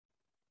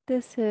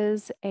This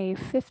is a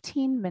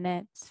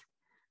 15-minute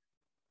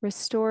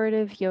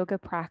restorative yoga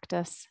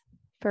practice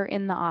for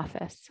in the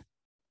office.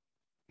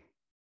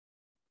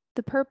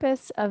 The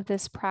purpose of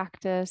this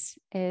practice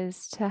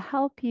is to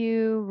help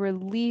you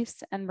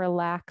release and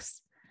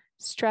relax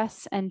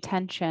stress and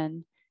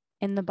tension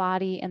in the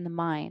body and the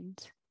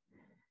mind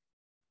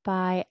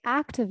by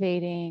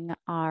activating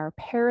our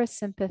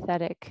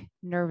parasympathetic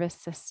nervous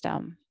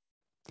system,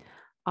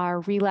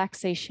 our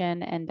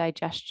relaxation and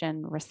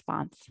digestion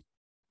response.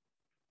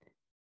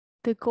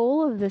 The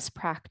goal of this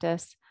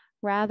practice,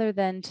 rather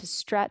than to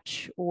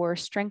stretch or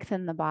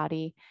strengthen the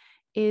body,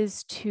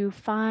 is to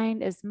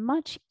find as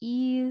much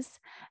ease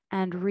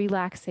and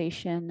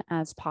relaxation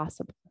as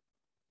possible.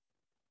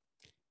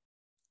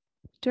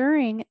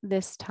 During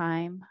this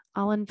time,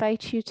 I'll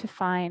invite you to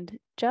find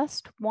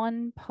just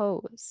one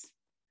pose.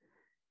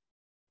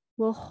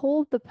 We'll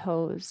hold the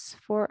pose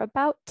for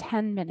about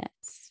 10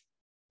 minutes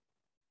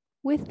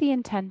with the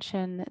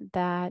intention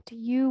that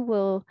you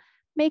will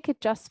make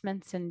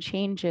adjustments and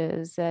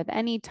changes at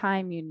any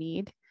time you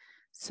need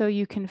so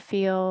you can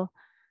feel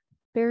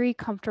very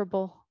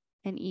comfortable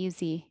and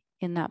easy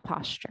in that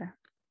posture.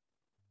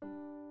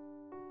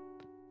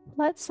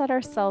 Let's set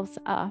ourselves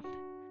up.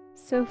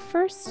 So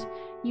first,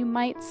 you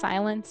might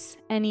silence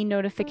any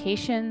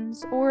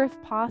notifications, or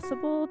if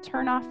possible,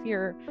 turn off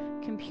your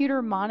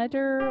computer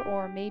monitor,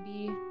 or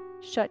maybe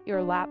shut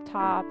your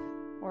laptop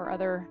or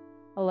other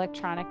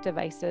electronic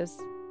devices.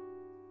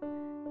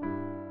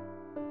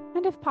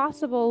 And if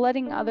possible,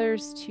 letting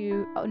others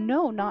to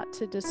know not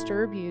to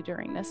disturb you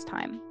during this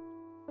time.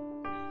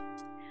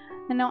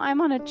 And now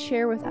I'm on a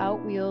chair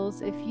without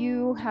wheels. If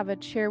you have a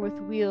chair with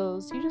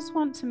wheels, you just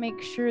want to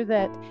make sure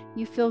that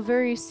you feel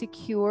very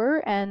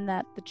secure and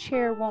that the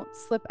chair won't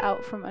slip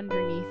out from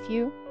underneath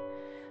you.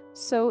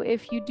 So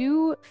if you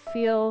do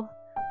feel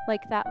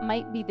like that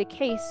might be the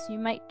case, you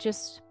might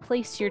just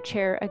place your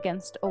chair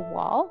against a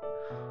wall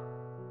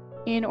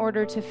in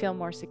order to feel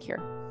more secure.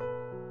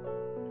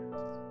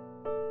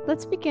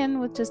 Let's begin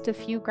with just a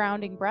few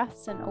grounding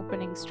breaths and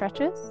opening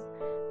stretches.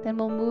 Then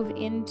we'll move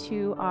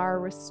into our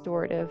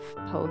restorative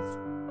pose.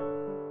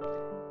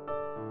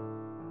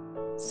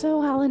 So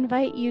I'll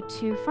invite you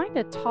to find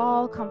a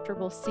tall,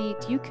 comfortable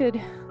seat. You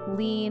could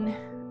lean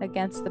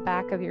against the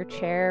back of your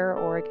chair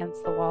or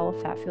against the wall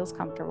if that feels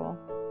comfortable.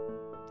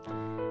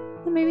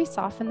 And maybe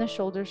soften the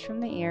shoulders from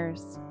the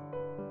ears.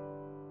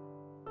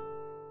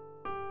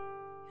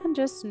 And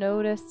just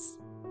notice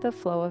the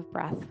flow of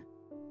breath.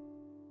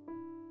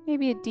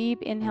 Maybe a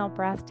deep inhale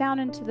breath down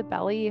into the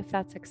belly if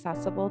that's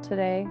accessible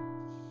today.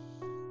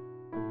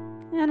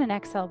 And an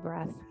exhale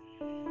breath.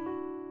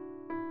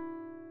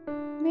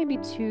 Maybe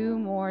 2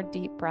 more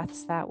deep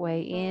breaths that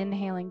way,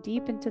 inhaling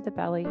deep into the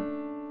belly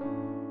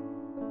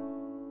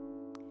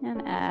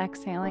and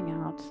exhaling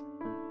out.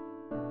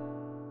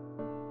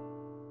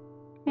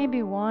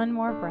 Maybe 1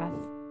 more breath.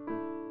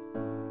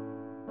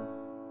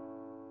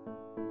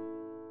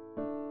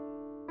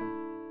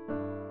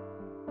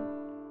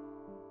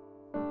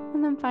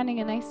 And then finding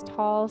a nice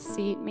tall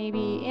seat,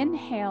 maybe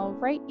inhale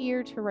right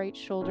ear to right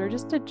shoulder,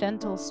 just a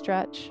gentle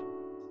stretch.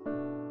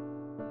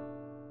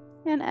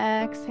 And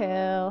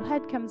exhale,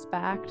 head comes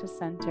back to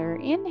center.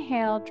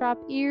 Inhale, drop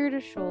ear to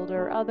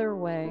shoulder, other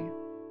way.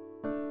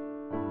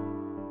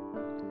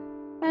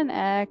 And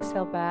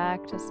exhale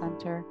back to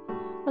center.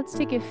 Let's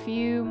take a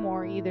few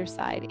more either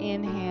side.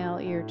 Inhale,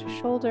 ear to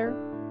shoulder.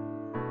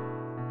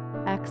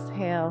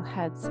 Exhale,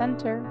 head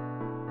center.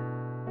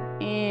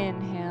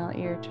 Inhale,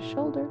 ear to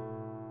shoulder.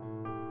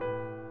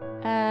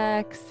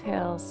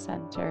 Exhale,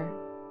 center.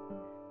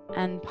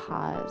 And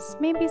pause.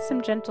 Maybe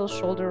some gentle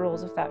shoulder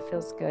rolls if that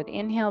feels good.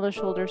 Inhale the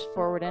shoulders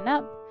forward and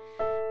up.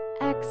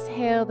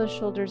 Exhale the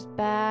shoulders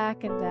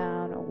back and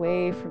down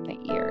away from the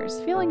ears,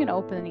 feeling an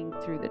opening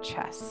through the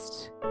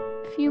chest.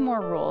 A few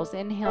more rolls.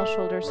 Inhale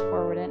shoulders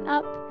forward and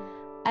up.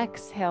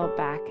 Exhale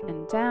back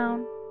and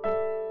down.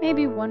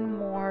 Maybe 1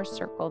 more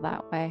circle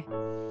that way.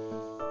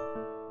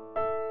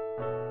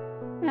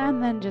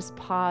 And then just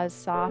pause,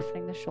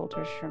 softening the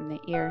shoulders from the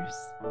ears.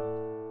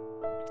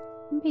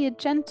 Be a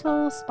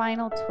gentle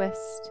spinal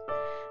twist.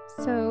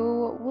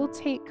 So we'll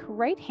take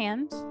right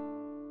hand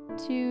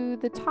to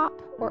the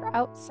top or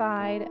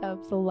outside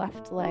of the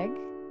left leg,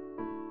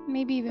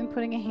 maybe even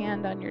putting a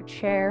hand on your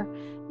chair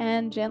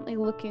and gently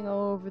looking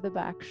over the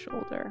back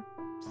shoulder.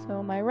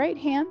 So my right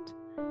hand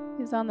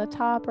is on the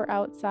top or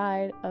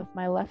outside of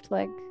my left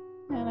leg,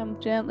 and I'm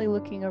gently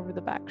looking over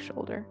the back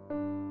shoulder.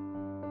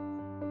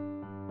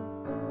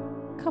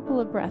 A couple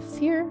of breaths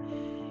here.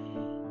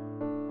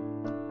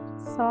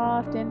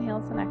 Soft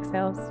inhales and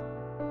exhales.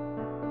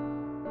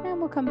 And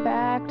we'll come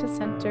back to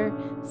center,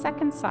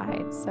 second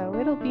side. So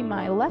it'll be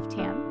my left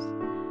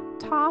hand,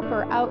 top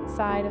or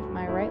outside of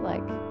my right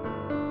leg.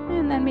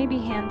 And then maybe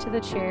hand to the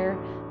chair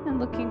and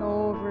looking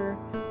over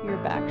your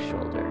back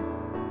shoulder.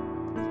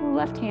 So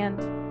left hand,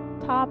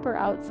 top or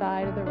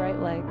outside of the right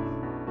leg,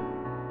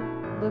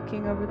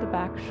 looking over the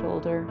back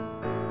shoulder.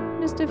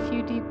 Just a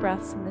few deep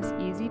breaths in this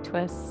easy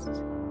twist.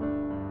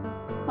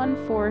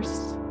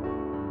 Unforced,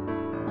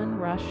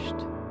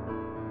 unrushed.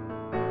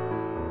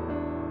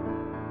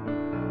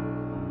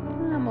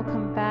 we'll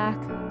come back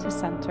to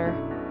center.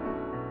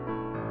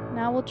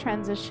 Now we'll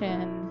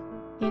transition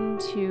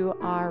into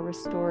our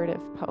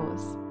restorative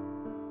pose.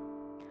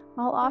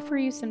 I'll offer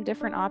you some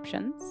different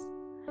options.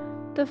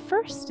 The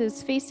first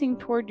is facing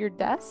toward your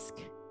desk.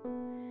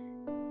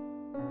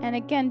 And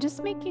again,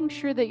 just making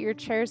sure that your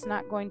chair is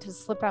not going to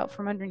slip out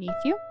from underneath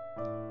you.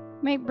 You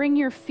might bring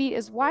your feet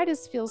as wide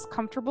as feels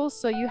comfortable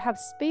so you have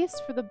space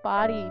for the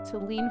body to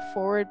lean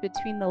forward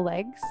between the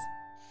legs.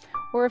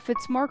 Or if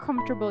it's more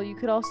comfortable, you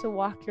could also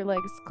walk your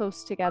legs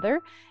close together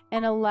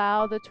and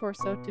allow the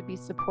torso to be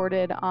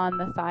supported on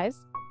the thighs.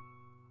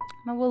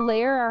 Now we'll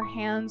layer our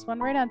hands one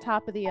right on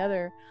top of the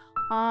other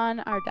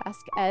on our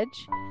desk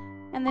edge,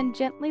 and then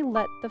gently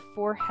let the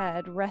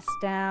forehead rest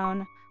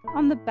down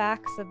on the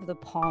backs of the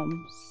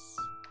palms.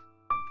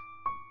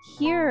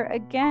 Here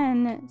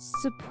again,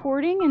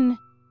 supporting in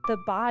the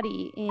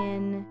body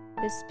in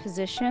this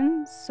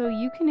position so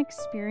you can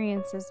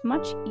experience as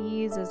much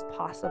ease as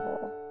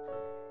possible.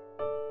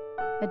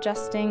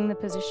 Adjusting the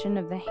position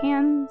of the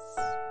hands,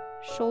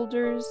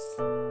 shoulders,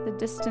 the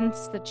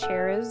distance the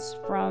chair is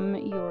from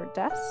your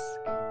desk.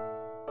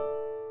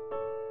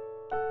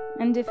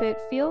 And if it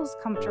feels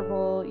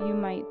comfortable, you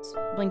might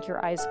blink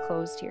your eyes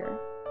closed here.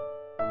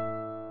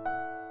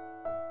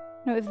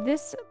 Now, if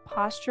this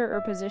posture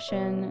or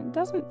position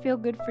doesn't feel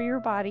good for your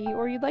body,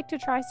 or you'd like to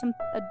try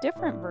a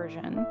different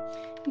version,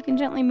 you can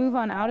gently move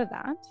on out of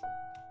that.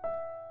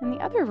 And the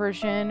other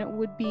version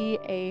would be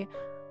a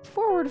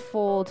forward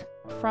fold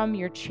from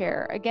your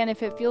chair. Again,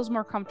 if it feels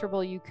more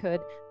comfortable, you could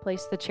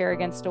place the chair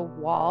against a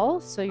wall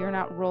so you're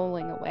not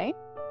rolling away.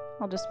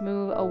 I'll just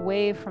move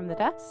away from the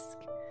desk.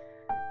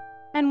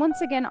 And once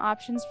again,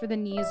 options for the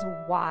knees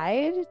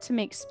wide to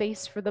make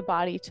space for the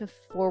body to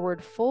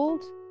forward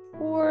fold,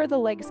 or the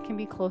legs can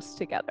be close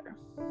together.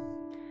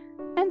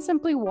 And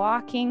simply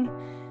walking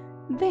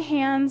the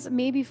hands,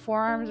 maybe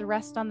forearms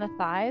rest on the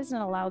thighs,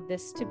 and allow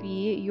this to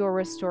be your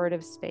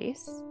restorative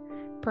space.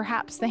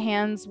 Perhaps the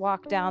hands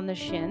walk down the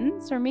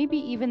shins, or maybe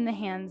even the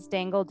hands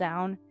dangle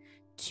down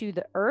to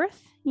the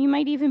earth. You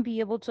might even be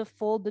able to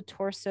fold the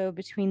torso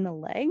between the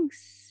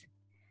legs.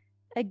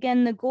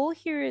 Again, the goal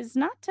here is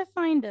not to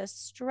find a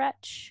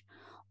stretch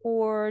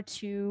or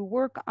to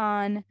work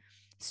on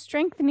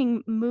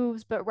strengthening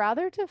moves, but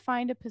rather to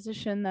find a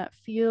position that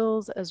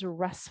feels as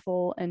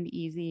restful and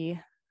easy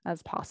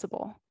as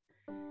possible.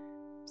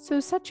 So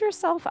set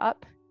yourself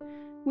up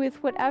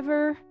with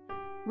whatever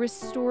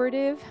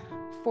restorative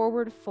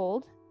forward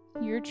fold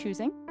you're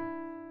choosing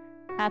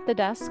at the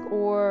desk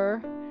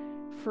or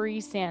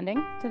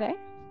freestanding today.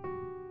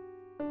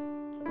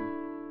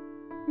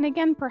 And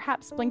again,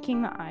 perhaps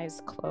blinking the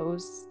eyes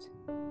closed.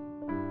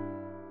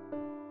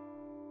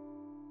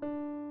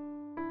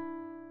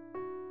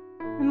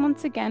 And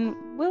once again,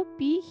 we'll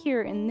be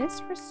here in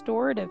this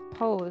restorative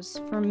pose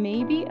for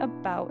maybe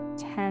about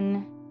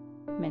 10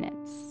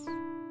 minutes.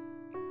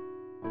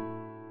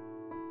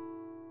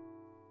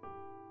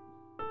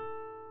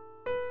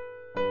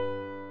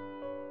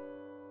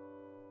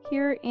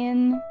 Here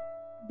in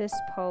this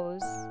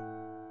pose,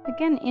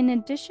 again, in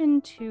addition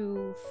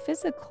to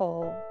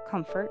physical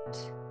comfort,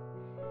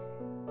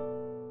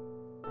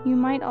 you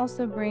might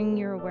also bring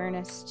your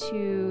awareness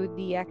to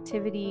the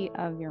activity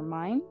of your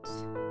mind.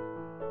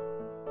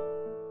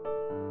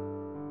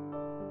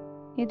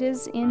 It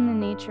is in the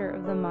nature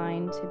of the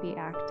mind to be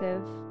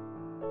active.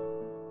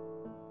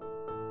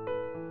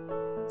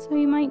 So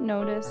you might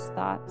notice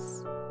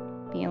thoughts,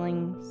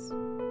 feelings,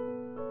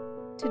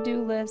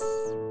 to-do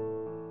lists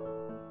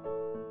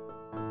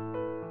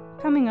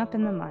coming up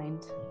in the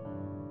mind.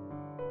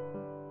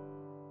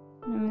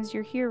 And as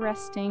you're here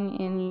resting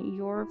in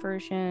your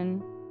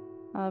version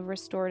of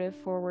restorative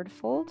forward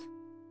fold,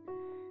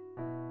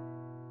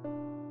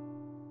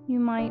 you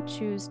might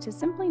choose to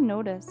simply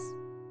notice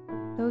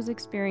those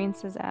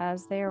experiences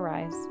as they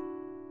arise,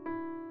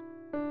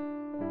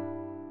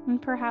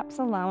 and perhaps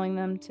allowing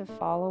them to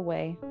fall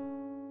away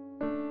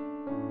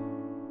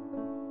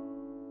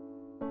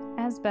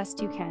as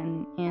best you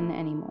can in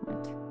any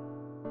moment.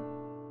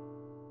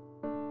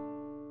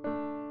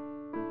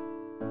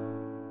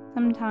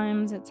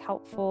 Sometimes it's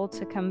helpful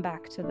to come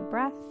back to the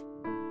breath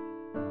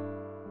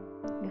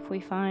if we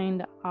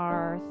find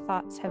our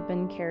thoughts have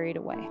been carried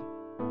away.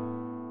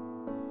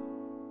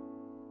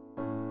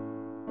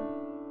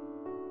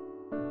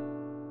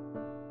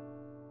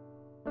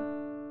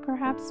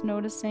 Perhaps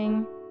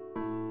noticing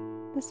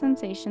the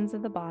sensations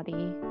of the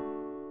body.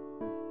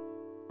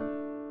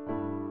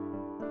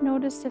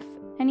 Notice if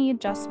any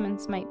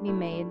adjustments might be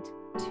made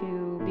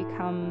to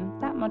become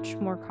that much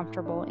more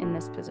comfortable in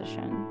this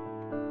position.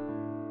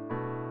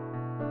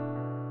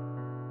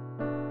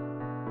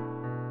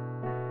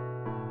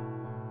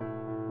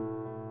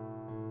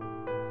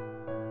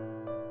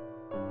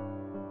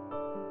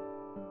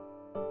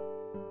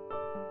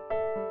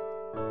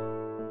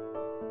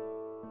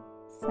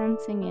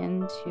 Sensing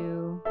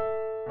into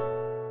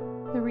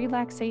the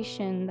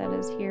relaxation that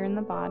is here in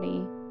the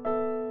body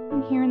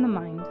and here in the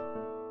mind.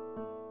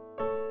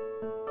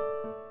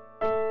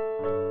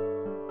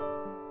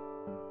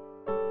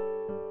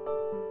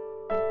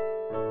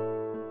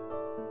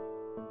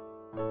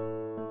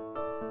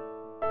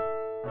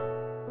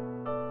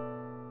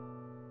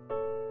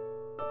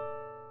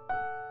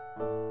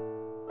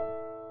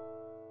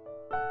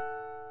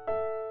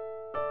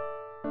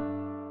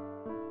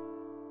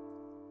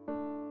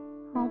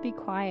 be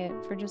quiet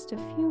for just a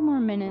few more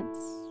minutes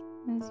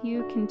as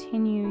you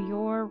continue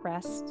your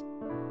rest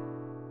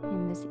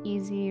in this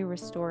easy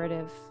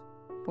restorative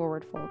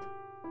forward fold.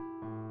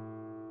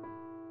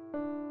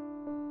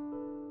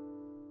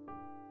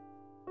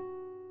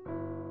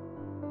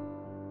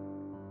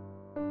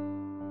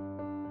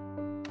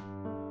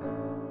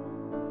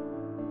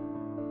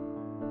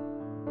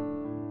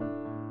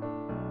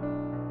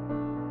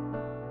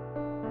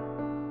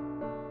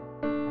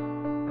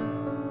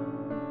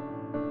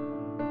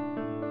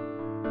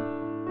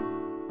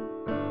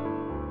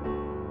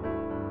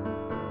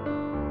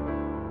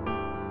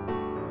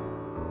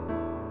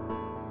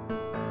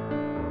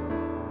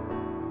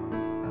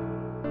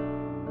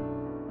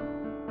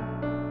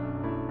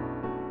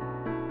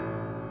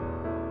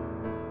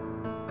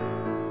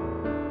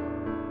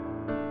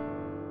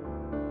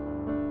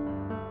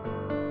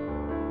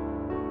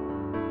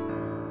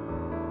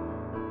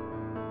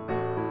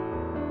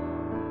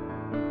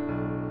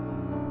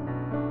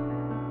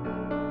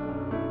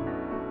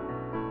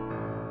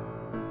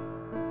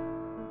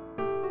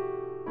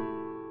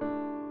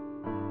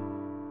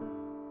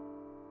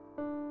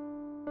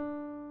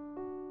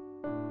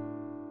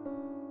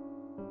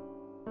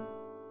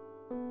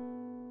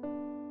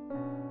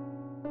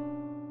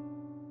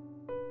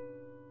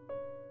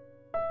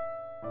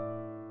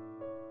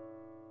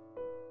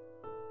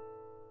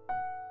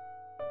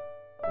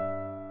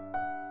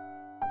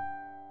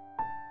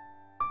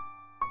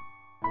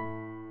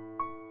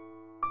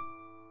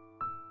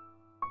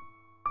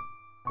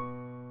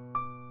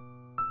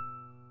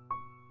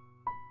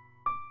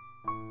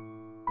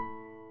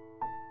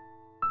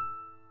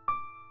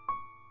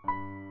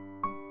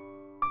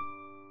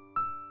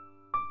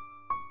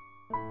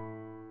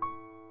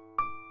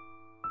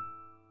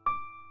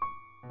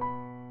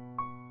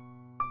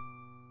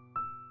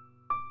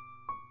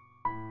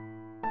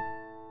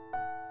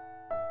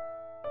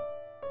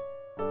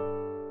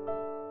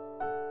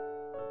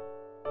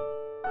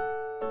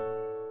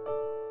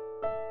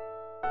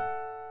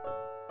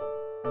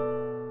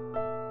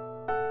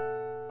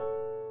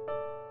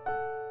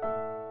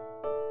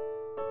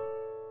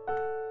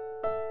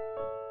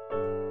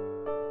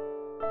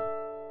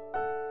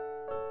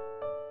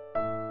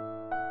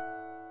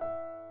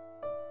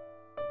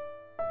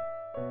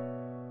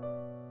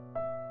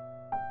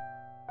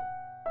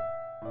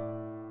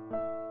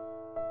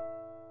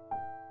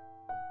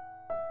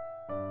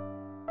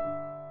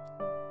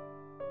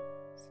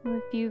 So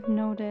if you've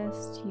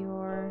noticed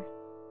your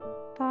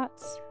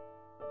thoughts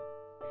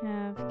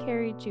have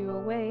carried you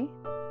away,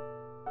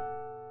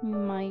 you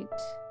might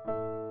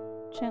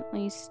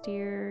gently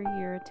steer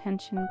your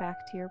attention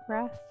back to your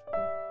breath,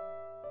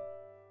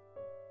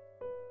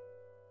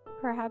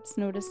 perhaps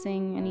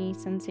noticing any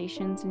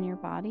sensations in your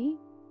body.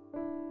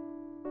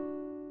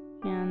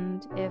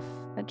 And if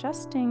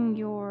adjusting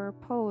your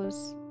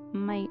pose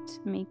might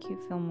make you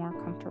feel more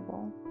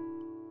comfortable,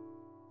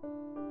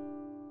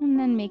 and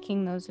then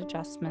making those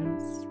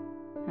adjustments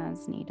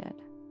as needed.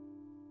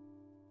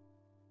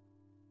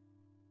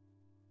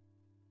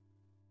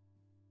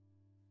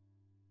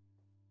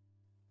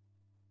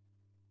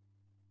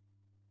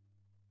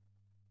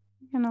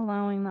 And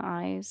allowing the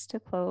eyes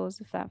to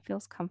close if that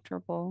feels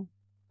comfortable.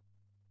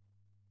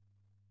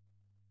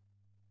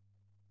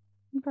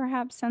 And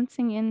perhaps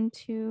sensing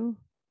into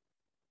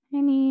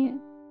any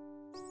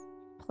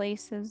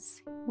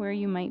places where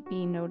you might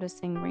be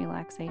noticing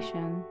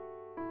relaxation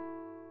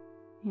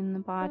in the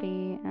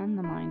body and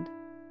the mind.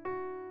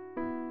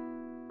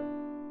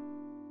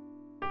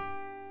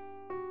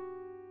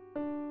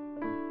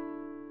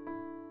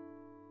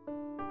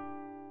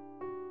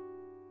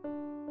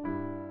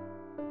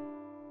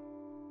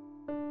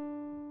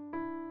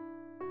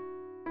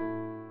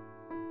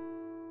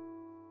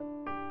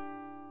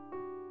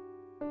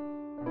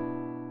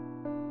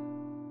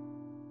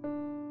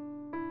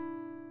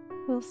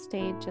 We'll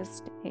stay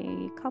just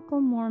a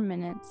couple more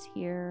minutes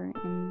here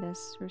in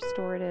this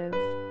restorative,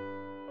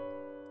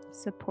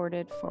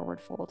 supported forward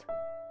fold.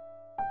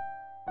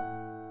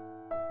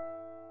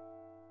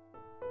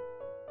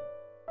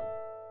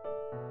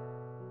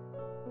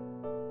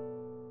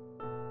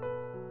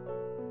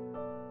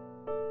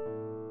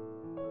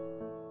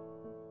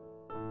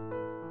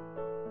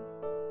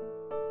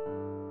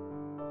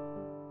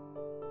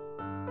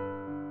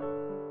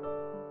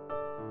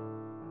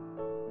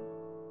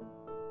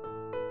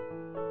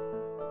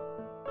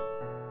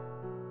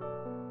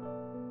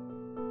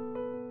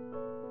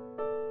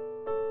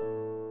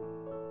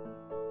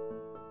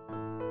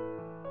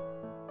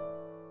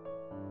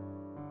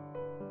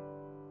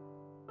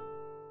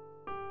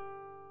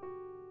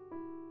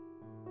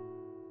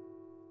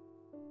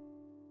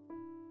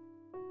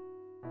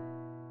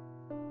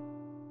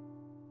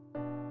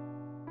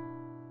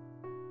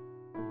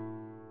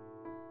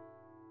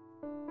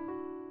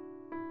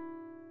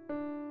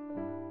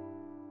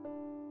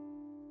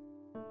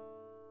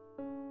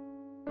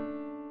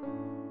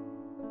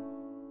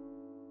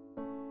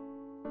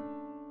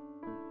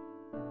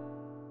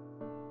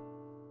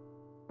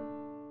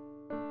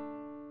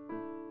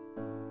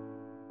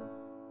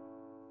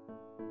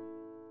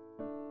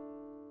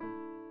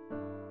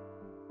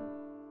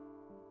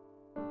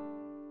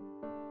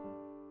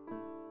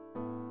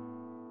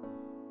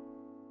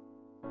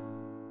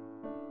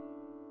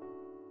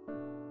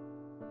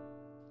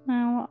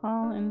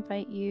 I'll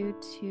invite you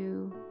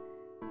to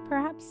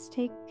perhaps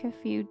take a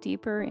few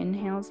deeper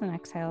inhales and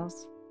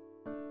exhales.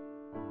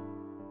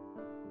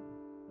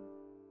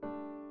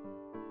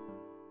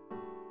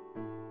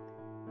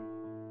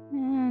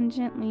 And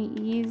gently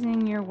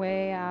easing your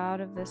way out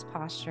of this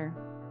posture.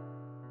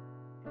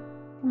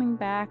 Coming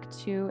back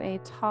to a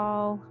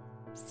tall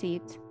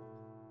seat.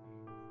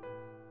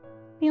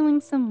 Feeling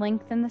some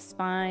length in the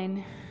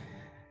spine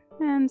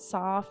and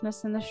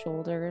softness in the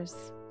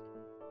shoulders.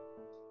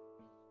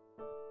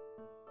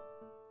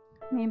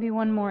 Maybe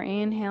one more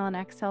inhale and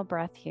exhale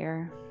breath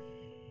here.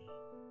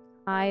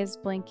 Eyes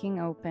blinking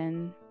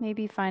open,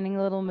 maybe finding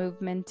a little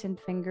movement in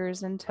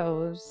fingers and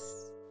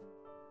toes.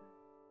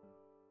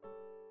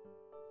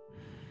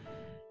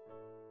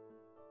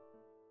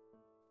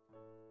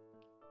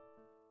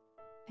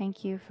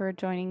 Thank you for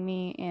joining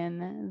me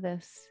in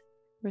this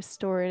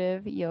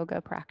restorative yoga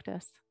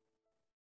practice.